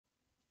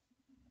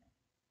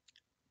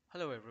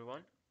Hello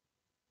everyone.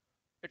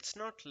 It's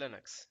not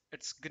Linux,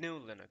 it's GNU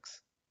Linux.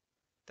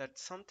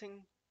 That's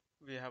something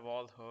we have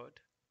all heard,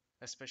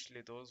 especially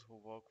those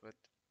who work with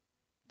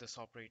this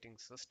operating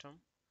system.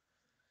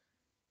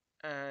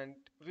 And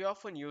we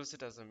often use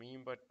it as a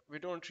meme, but we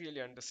don't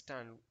really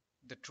understand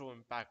the true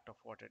impact of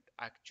what it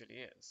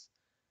actually is.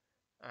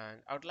 And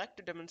I would like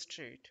to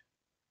demonstrate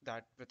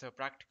that with a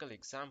practical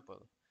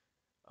example.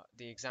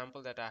 The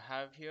example that I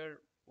have here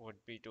would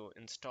be to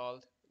install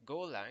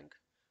Golang,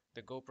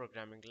 the Go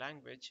programming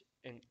language,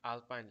 in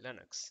Alpine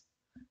Linux.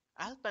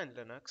 Alpine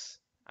Linux,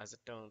 as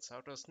it turns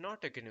out, was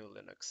not a GNU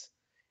Linux.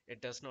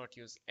 It does not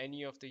use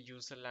any of the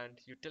userland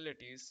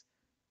utilities.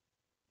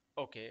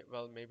 Okay,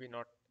 well, maybe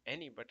not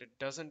any, but it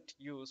doesn't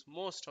use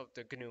most of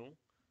the GNU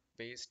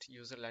based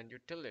userland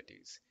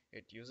utilities.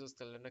 It uses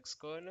the Linux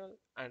kernel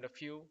and a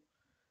few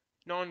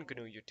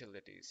non-GNU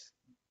utilities.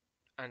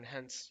 And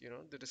hence,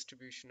 the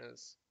distribution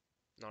is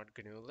not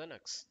GNU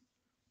Linux.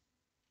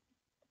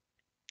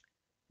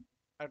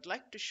 I'd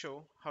like to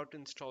show how to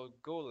install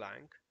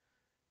Golang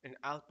in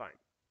Alpine.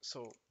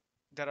 So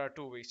there are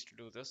two ways to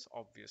do this,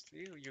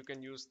 obviously. You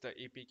can use the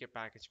APK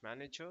package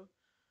manager,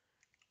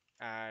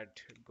 add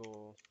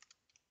go,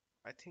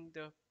 I think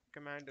the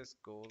command is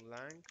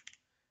golang,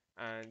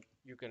 and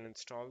you can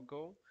install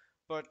Go.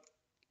 But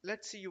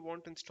let's say you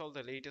want to install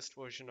the latest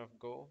version of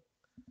Go,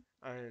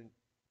 and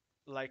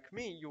like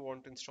me, you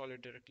want to install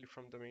it directly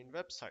from the main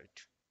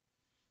website.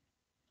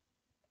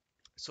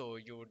 So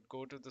you would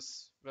go to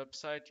this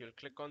website, you'll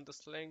click on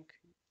this link.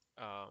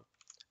 Uh,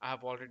 I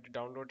have already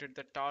downloaded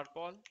the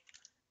tarball,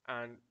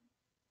 and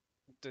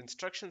the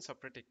instructions are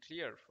pretty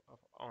clear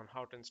on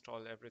how to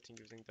install everything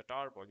using the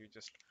tarball. You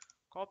just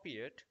copy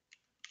it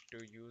to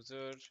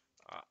user.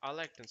 I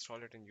like to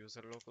install it in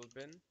user local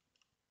bin.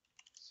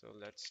 So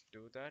let's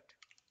do that.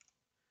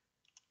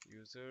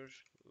 User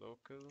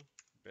local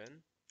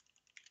bin.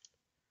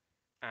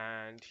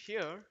 And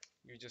here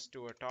you just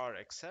do a tar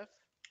xf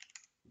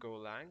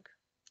golang,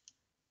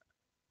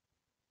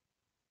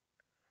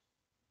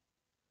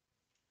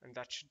 and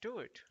that should do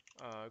it.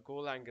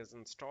 Golang is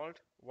installed.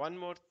 One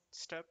more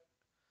step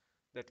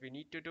that we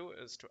need to do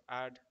is to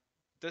add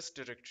this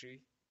directory,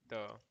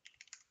 the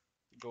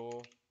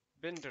go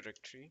bin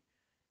directory,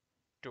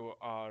 to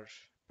our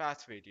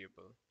path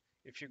variable.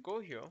 If you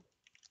go here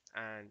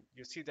and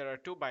you see there are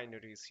two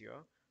binaries here,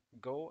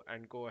 Go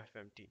and Go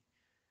FMT.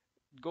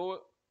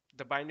 Go,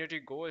 the binary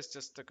Go is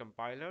just the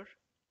compiler,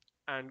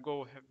 and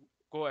Go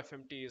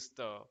FMT is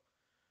the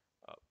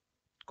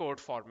code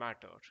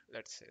formatter,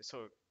 let's say.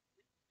 So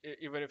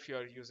even if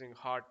you're using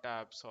hard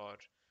tabs or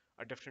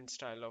a different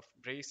style of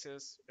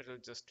braces, it'll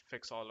just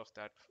fix all of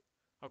that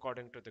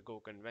according to the Go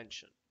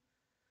convention.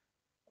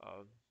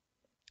 Uh,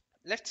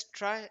 let's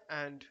try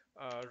and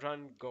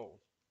run Go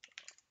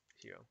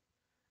here,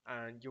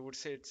 and you would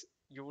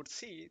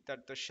see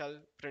that the shell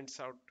prints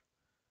out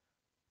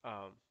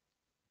um,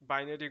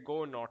 binary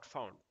Go not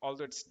found,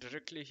 although it's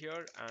directly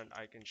here, and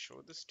I can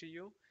show this to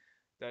you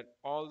that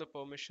all the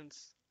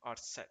permissions are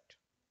set.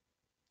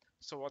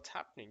 So what's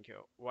happening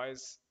here? Why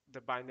is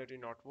the binary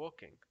not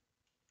working?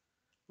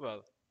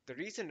 Well, the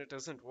reason it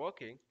isn't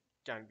working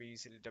can be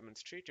easily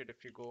demonstrated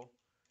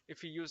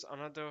if you use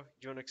another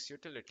Unix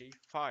utility,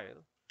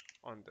 file,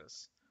 on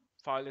this.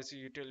 File is a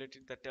utility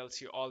that tells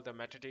you all the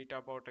metadata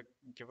about a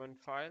given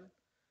file.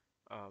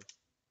 Uh,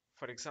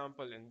 for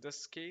example, in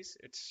this case,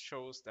 it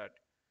shows that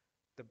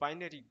the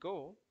binary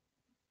Go,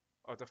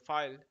 or the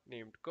file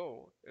named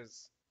Go,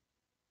 is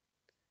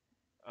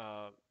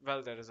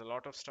well, there is a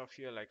lot of stuff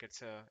here, like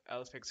it's a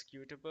ELF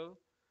executable.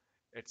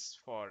 It's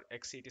for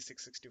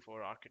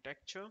x86-64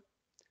 architecture.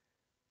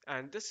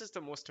 And this is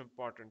the most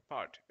important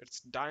part.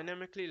 It's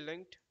dynamically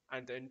linked,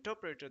 and the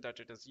interpreter that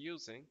it is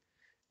using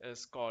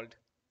is called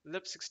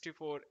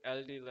lib64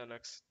 ld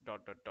linux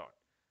dot dot dot.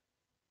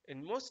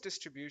 In most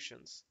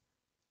distributions,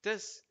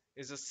 this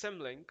is a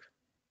symlink,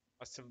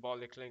 a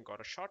symbolic link or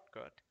a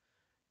shortcut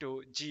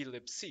to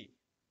glibc.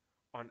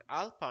 On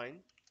Alpine,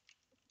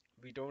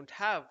 we don't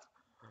have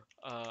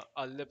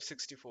a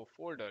lib64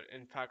 folder.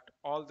 In fact,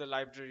 all the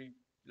library,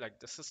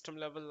 like the system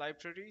level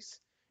libraries,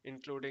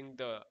 including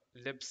the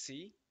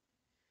libc,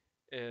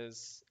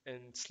 is in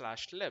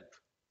 /lib.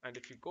 And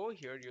if you go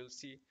here, you'll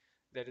see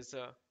there is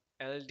a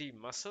ld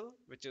muscle,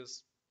 which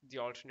is the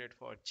alternate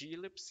for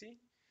glibc.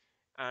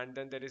 And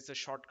then there is a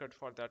shortcut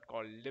for that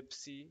called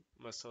libc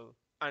muscle.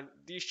 And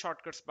these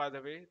shortcuts, by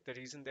the way, the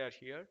reason they are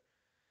here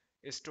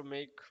is to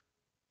make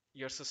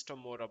your system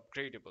more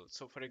upgradable.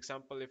 So for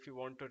example, if you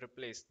want to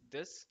replace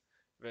this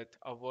with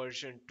a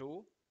version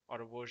 2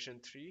 or a version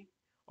 3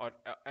 or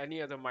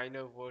any other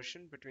minor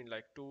version between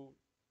like two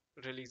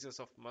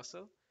releases of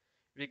muscle,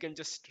 we can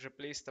just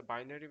replace the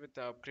binary with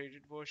the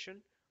upgraded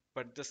version,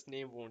 but this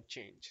name won't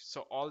change.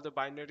 So all the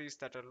binaries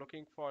that are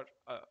looking for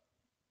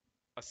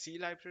a C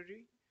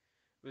library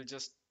will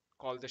just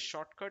call this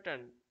shortcut,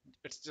 and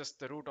it's just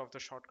the root of the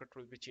shortcut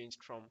will be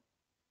changed from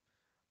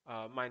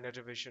minor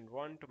revision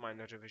 1 to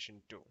minor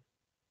revision 2.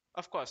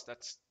 Of course,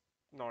 that's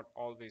not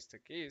always the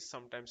case.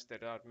 Sometimes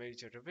there are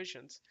major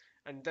revisions,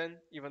 and then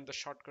even the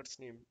shortcut's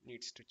name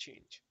needs to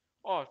change.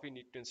 or we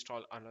need to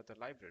install another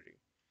library.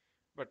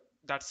 But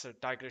that's a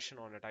digression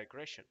on a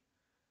digression.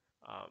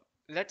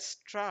 Let's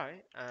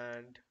try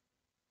and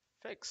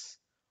fix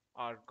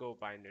our Go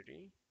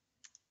binary.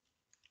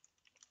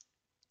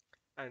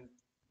 And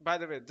by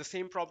the way, the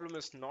same problem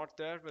is not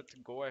there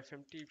with Go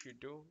FMT. If you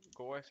do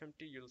Go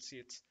FMT, you'll see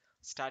it's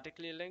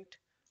statically linked.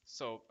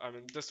 So, I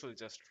mean, this will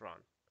just run.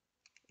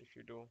 If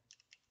you do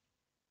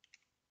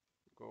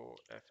Go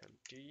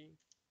FMT,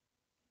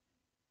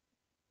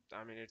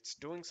 I mean, it's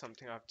doing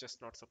something. I've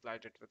just not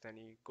supplied it with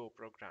any Go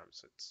program,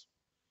 so it's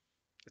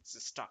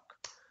just stuck.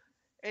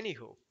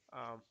 Anywho,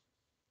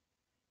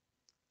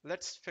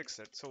 let's fix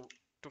it. So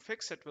to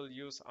fix it, we'll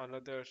use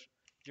another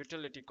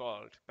utility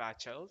called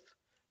patchelf.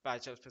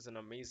 Patchelf is an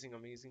amazing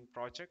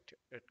project.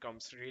 It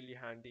comes really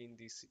handy in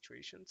these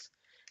situations.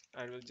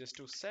 And we'll just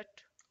do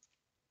set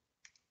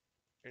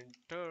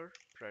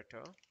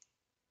interpreter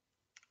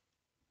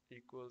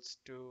equals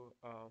to,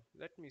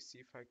 let me see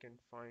if I can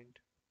find,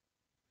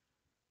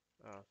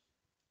 uh,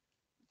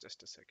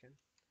 just a second,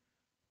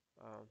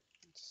 um,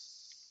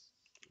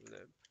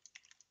 lib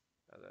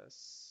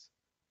ls,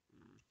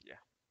 yeah.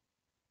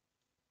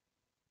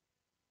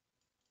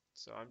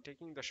 So I'm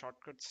taking the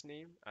shortcuts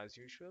name as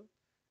usual,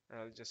 and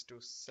I'll just do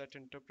set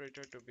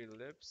interpreter to be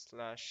lib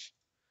slash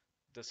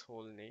this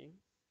whole name,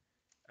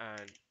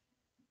 and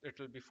it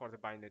will be for the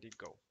binary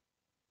Go.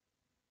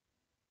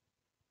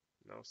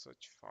 No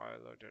such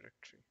file or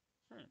directory.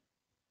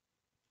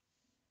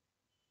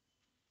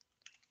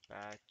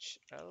 Patch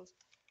elf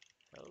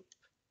help.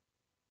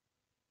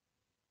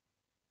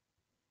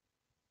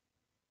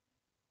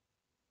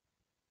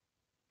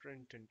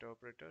 Print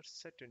interpreter,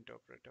 set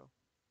interpreter.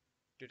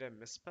 Did I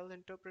misspell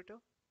interpreter?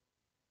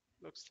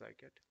 Looks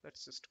like it.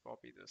 Let's just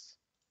copy this.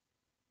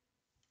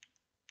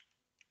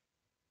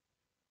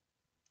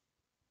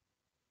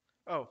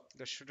 Oh,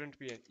 there shouldn't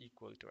be an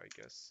equal to, I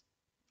guess.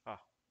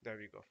 Ah, there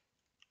we go.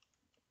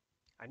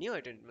 I knew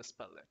I didn't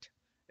misspell it.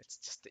 It's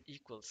just the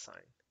equal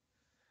sign.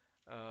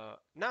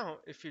 Now,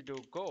 if you do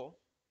Go,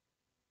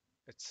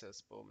 it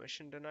says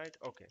permission denied.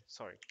 Okay,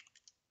 sorry.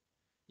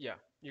 Yeah,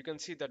 you can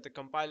see that the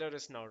compiler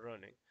is now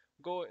running.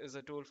 Go is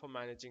a tool for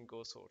managing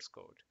Go source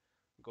code.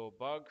 Go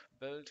bug,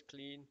 build,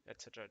 clean,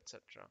 etc.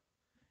 etc.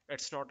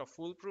 It's not a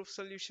foolproof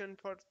solution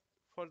for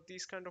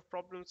these kind of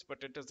problems,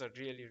 but it is a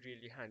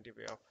really handy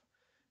way of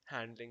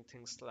handling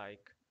things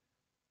like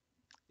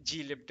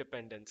glib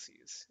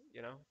dependencies,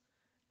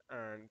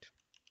 And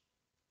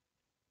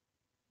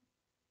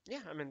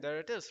yeah, I mean, there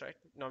it is, right?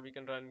 Now we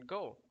can run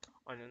Go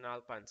on an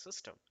Alpine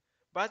system.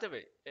 By the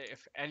way,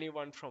 if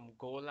anyone from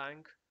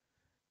Golang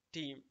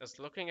team is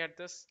looking at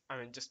this, I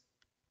mean, just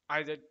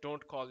either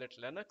don't call it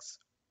Linux,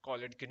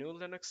 call it GNU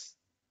Linux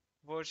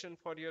version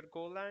for your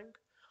Golang,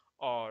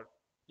 or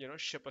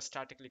ship a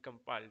statically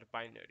compiled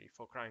binary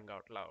for crying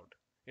out loud.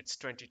 It's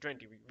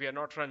 2020. We are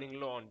not running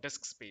low on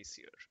disk space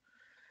here.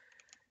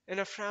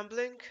 Enough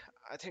rambling.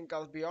 I think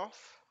I'll be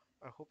off.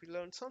 I hope you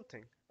learned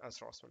something, as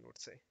Rossman would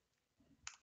say.